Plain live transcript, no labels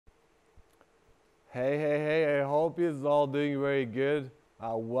Hey, I hope you're all doing very good.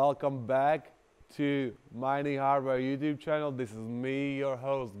 Welcome back to Mining Hardware YouTube channel. This is me, your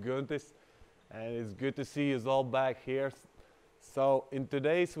host, Guntis, and it's good to see you all back here. So, in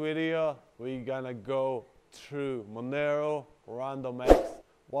today's video, we're gonna go through Monero, RandomX,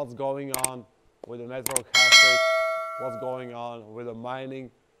 what's going on with the network hash rate, what's going on with the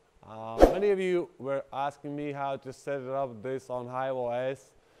mining. Many of you were asking me how to set it up this on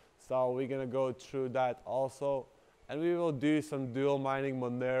Hiveos. So we're gonna go through that also, and we will do some dual mining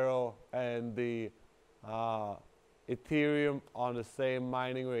Monero and the Ethereum on the same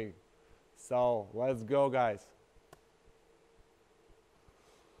mining rig. So let's go, guys.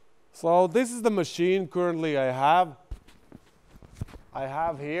 So this is the machine currently I have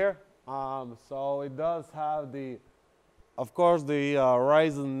here. So it does have of course, the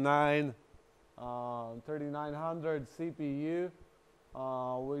Ryzen 9 3900 CPU.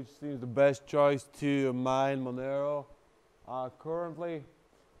 Which seems the best choice to mine Monero currently.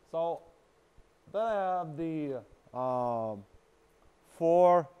 So then I have the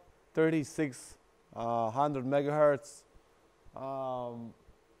 3600 megahertz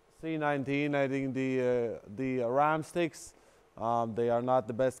C19. I think the RAM sticks, they are not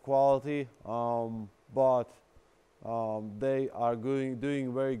the best quality, but they are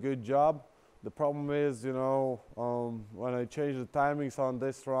doing very good job. The problem is, when I change the timings on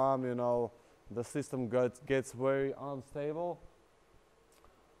this RAM, the system gets very unstable.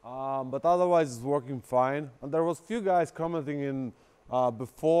 But otherwise, it's working fine. And there was few guys commenting in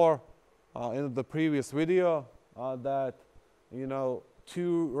before in the previous video that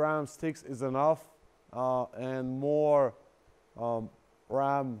 2 RAM sticks is enough, and more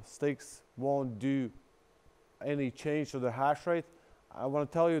RAM sticks won't do any change to the hash rate. I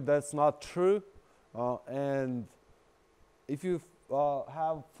want to tell you that's not true, and if you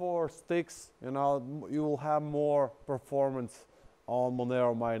have 4 sticks, you will have more performance on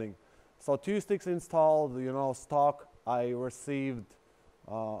Monero mining. So 2 sticks installed, stock, I received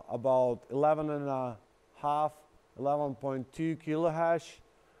about 11.2 kilohash,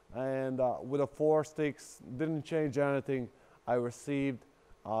 and with the 4 sticks, didn't change anything. I received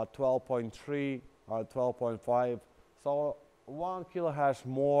 12.3, 12.5. So 1 kilohash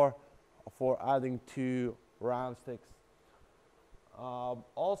more for adding 2 RAM sticks.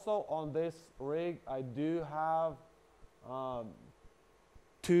 Also on this rig, I do have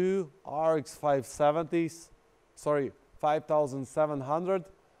 2 RX 5700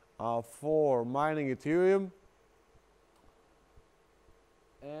 for mining Ethereum.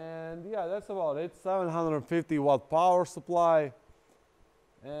 And yeah, that's about it. 750 watt power supply,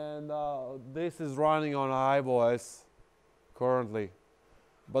 and this is running on Hiveos currently.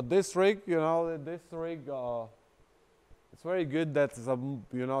 But this rig, it's very good that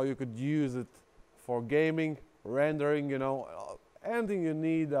you could use it for gaming, rendering, anything you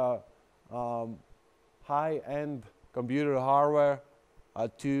need high-end computer hardware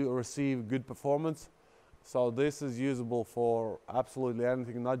to receive good performance. So this is usable for absolutely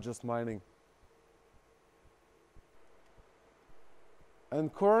anything, not just mining.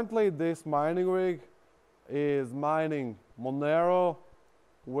 And currently this mining rig is mining Monero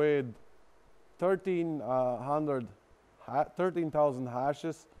with 13,000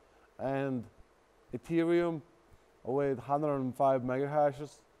 hashes, and Ethereum with 105 mega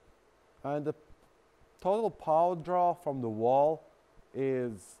hashes, and the total power draw from the wall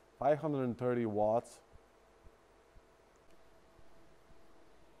is 530 watts.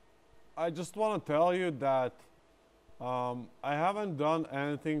 I just want to tell you that I haven't done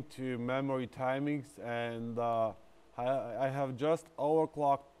anything to memory timings, and I have just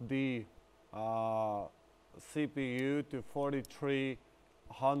overclocked the CPU to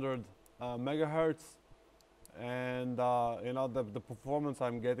 4300 megahertz, and the performance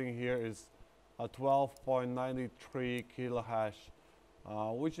I'm getting here is a 12.93 kilohash,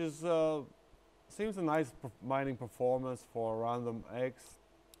 which is seems a nice mining performance for RandomX.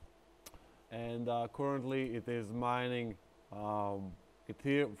 And currently it is mining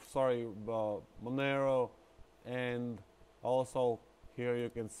Monero, and also here you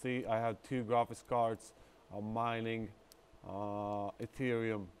can see I have 2 graphics cards mining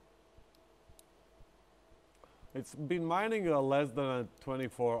Ethereum. It's been mining less than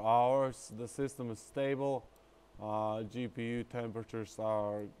 24 hours. The system is stable. GPU temperatures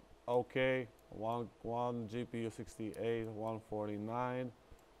are okay. One GPU 68, 149.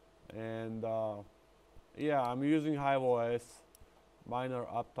 And yeah, I'm using Hiveos. Miner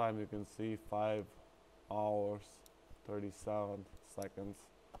uptime, you can see 5 hours 37 seconds.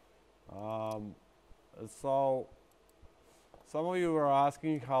 Some of you were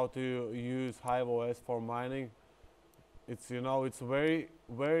asking how to use Hiveos for mining. It's, it's very,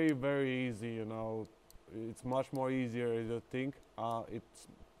 very, very easy, It's much more easier than you think. It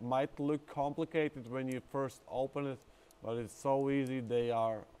might look complicated when you first open it, but it's so easy.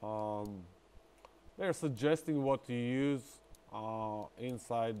 They're suggesting what to use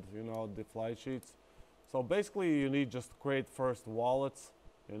inside, the flight sheets. So basically, you need just create first wallets.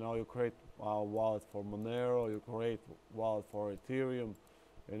 You create a wallet for Monero, you create wallet for Ethereum,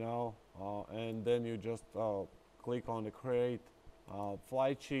 and then you just click on the create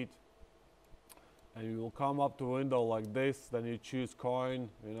flight sheet, and you will come up to a window like this. Then you choose coin,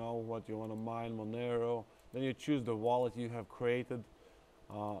 what you want to mine, Monero. Then you choose the wallet you have created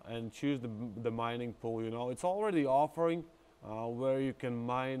and choose the mining pool. It's already offering where you can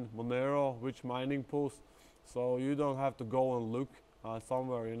mine Monero, which mining pools, so you don't have to go and look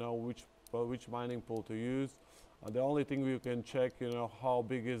somewhere, which mining pool to use. The only thing you can check, how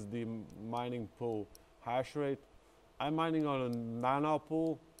big is the mining pool hash rate. I'm mining on a nano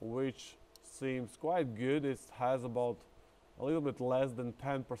pool, which seems quite good. It has about a little bit less than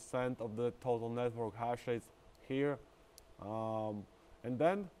 10% of the total network hash rates here. And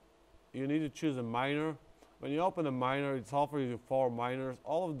then you need to choose a miner. When you open a miner, it's offering you 4 miners.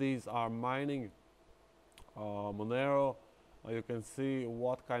 All of these are mining Monero. You can see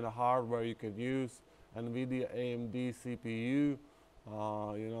what kind of hardware you can use. NVIDIA, AMD, CPU,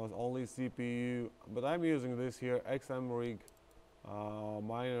 only CPU. But I'm using this here, XMRig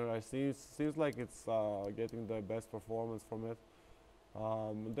miner. Seems like it's getting the best performance from it.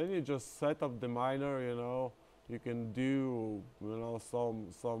 Then you just set up the miner. You can do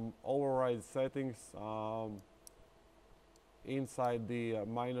some override settings inside the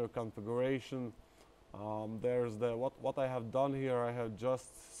miner configuration. There's what I have done here. I have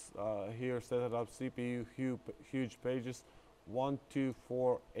just here set it up CPU huge pages 1, 2,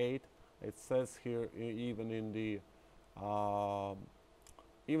 4, 8. It says here even in the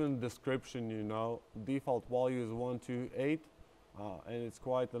description, default value is 1, 2, 8, and it's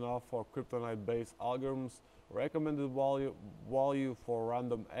quite enough for kryptonite-based algorithms. Recommended value for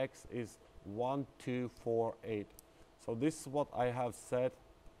RandomX is 1, 2, 4, 8. So this is what I have set.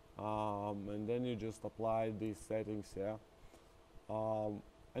 And then you just apply these settings,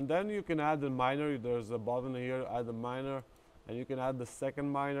 and then you can add the miner. There's a button here, add the miner, and you can add the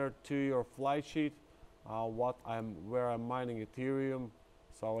second miner to your flight sheet. Where I'm mining Ethereum,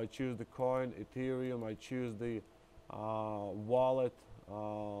 so I choose the coin Ethereum. I choose the wallet,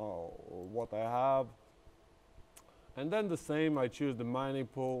 what I have, and then the same. I choose the mining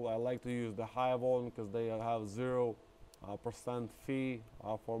pool. I like to use the Hiveos because they have 0% fee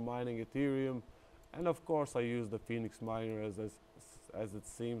for mining Ethereum, and of course I use the Phoenix miner as it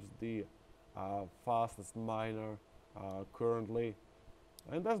seems the fastest miner currently.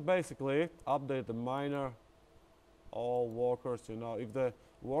 And that's basically it. Update the miner, all workers. If the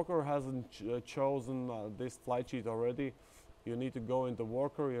worker hasn't chosen this flight sheet already, you need to go into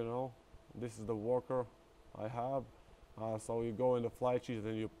worker. This is the worker I have. So you go in the flight sheet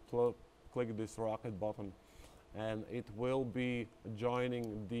and you click this rocket button, and it will be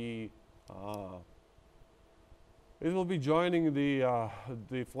joining the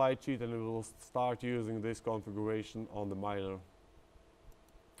flight sheet, and it will start using this configuration on the miner.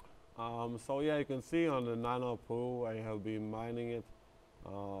 So yeah, you can see on the nano pool I have been mining it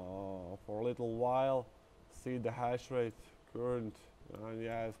for a little while. See the hash rate current,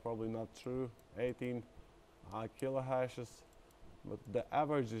 yeah, it's probably not true, 18 kilohashes, but the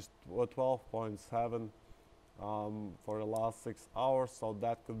average is 12.7 for the last 6 hours, so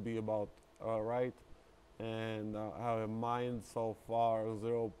that could be about right. And I have mined so far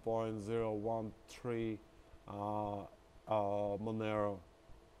 0.013 Monero.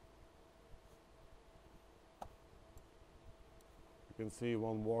 You can see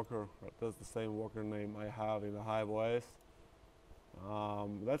one worker. That's the same worker name I have in the Hiveos.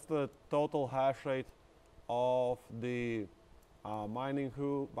 That's the total hash rate of the mining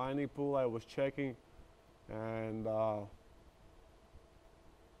pool I was checking, and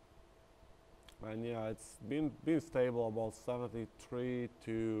yeah, it's been stable about 73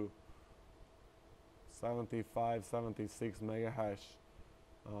 to 75, 76 mega hash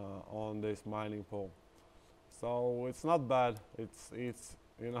on this mining pool. So it's not bad. It's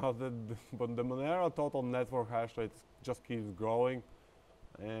but the Monero total network hash rate just keeps growing,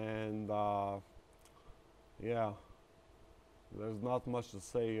 and yeah, there's not much to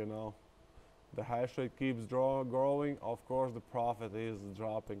say. The hash rate keeps growing. Of course, the profit is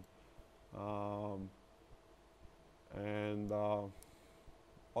dropping. And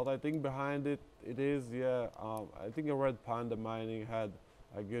what I think behind it is, yeah, I think I read Panda Mining had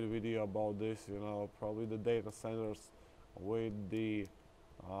a good video about this. You know, probably the data centers with the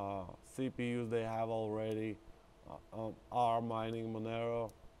CPUs they have already are mining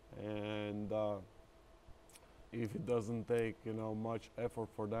Monero, and if it doesn't take, you know, much effort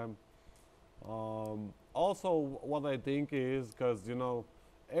for them. Also, what I think is, because, you know,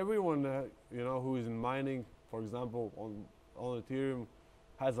 everyone you know, who is in mining, for example, on Ethereum,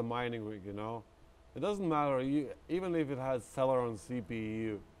 has a mining rig. You know, it doesn't matter, even if it has Celeron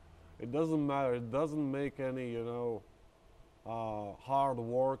CPU, it doesn't matter. It doesn't make any, you know, hard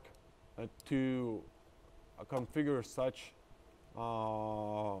work to configure such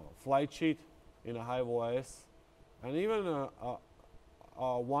flight sheet in a Hiveos, and even a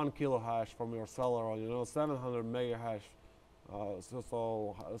 1 kilo hash from your Celeron, you know, 700 mega hash,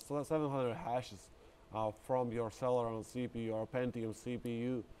 so 700 hashes from your Celeron CPU or Pentium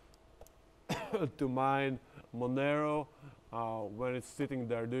CPU to mine Monero when it's sitting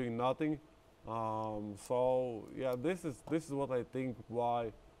there doing nothing. So yeah, this is what I think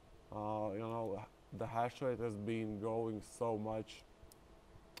why you know, the hash rate has been growing so much.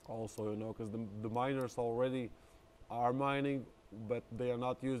 Also, you know, because the miners already are mining, but they are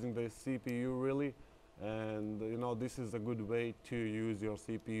not using the CPU really, and you know, this is a good way to use your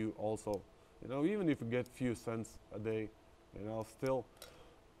CPU also. You know, even if you get few cents a day, you know, still,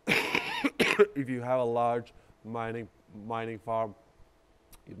 if you have a large mining farm,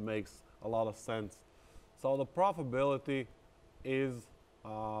 it makes a lot of sense. So the profitability is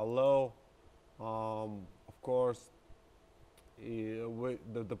low. Of course,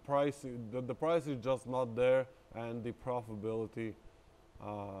 the price is just not there, and the profitability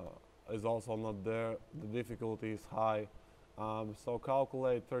is also not there. The difficulty is high. So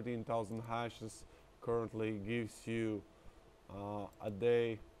calculate 13,000 hashes currently gives you a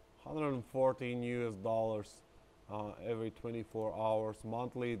day $114 every 24 hours.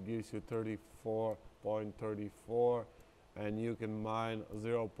 Monthly it gives you 34.34, and you can mine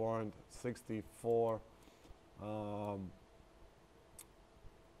 0.64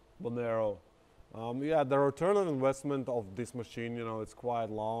 Monero. Yeah, the return on investment of this machine, you know, it's quite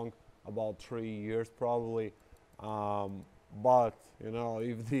long, about 3 years probably. But you know,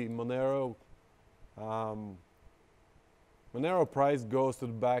 if the Monero price goes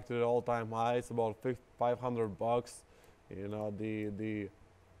back to the all-time highs, about $500, you know, the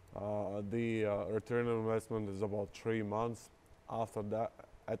return on investment is about 3 months after that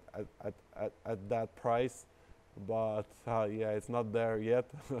at that price. But yeah, it's not there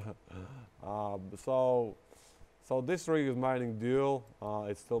yet. So this rig is mining dual.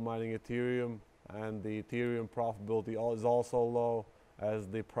 It's still mining Ethereum, and the Ethereum profitability is also low, as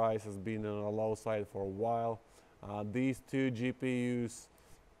the price has been on a low side for a while. These two GPUs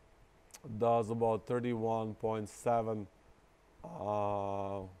does about 31.7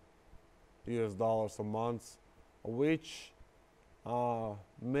 US dollars a month, which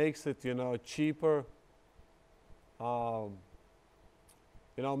makes it, you know, cheaper.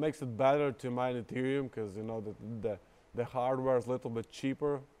 You know, makes it better to mine Ethereum, because you know the hardware is a little bit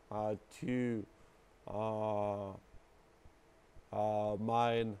cheaper to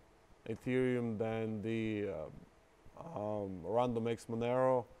mine Ethereum than the RandomX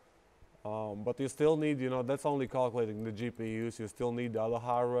Monero. But you still need, you know, that's only calculating the GPUs. You still need the other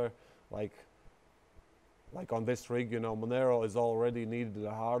hardware, like on this rig, you know, Monero is already needed the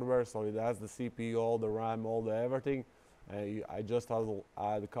hardware, so it has the CPU, all the RAM, all the everything. I just have to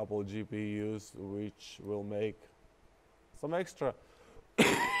add a couple of GPUs, which will make some extra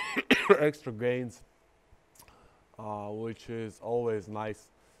extra gains, which is always nice.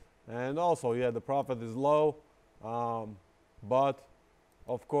 And also, yeah, the profit is low, but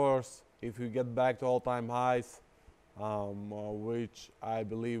of course, if we get back to all-time highs, which I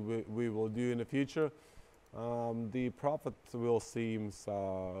believe we will do in the future, the profit will seem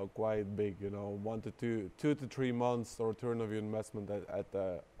quite big. You know, 2 to 3 months return of your investment at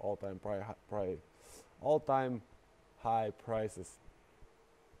the all-time high prices.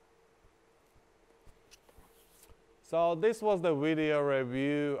 So this was the video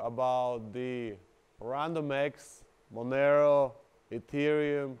review about the RandomX Monero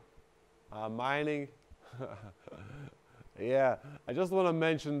Ethereum mining. Yeah, I just want to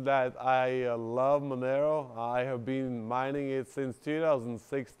mention that I love Monero. I have been mining it since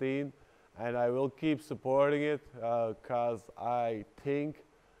 2016, and I will keep supporting it because I think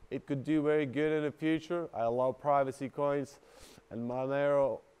it could do very good in the future. I love privacy coins, and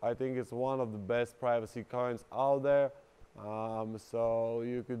Monero, I think, is one of the best privacy coins out there. So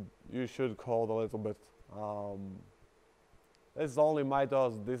you should hold a little bit This is only my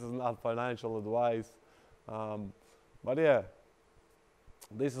thoughts. This is not financial advice. But yeah,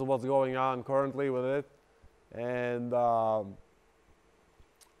 this is what's going on currently with it. And I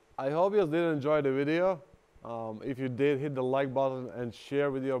hope you did enjoy the video. If you did, hit the like button and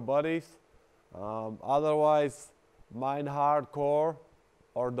share with your buddies. Otherwise, mine hardcore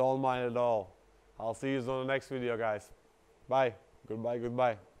or don't mine at all. I'll see you on the next video, guys. Bye. Goodbye,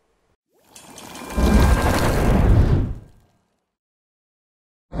 goodbye.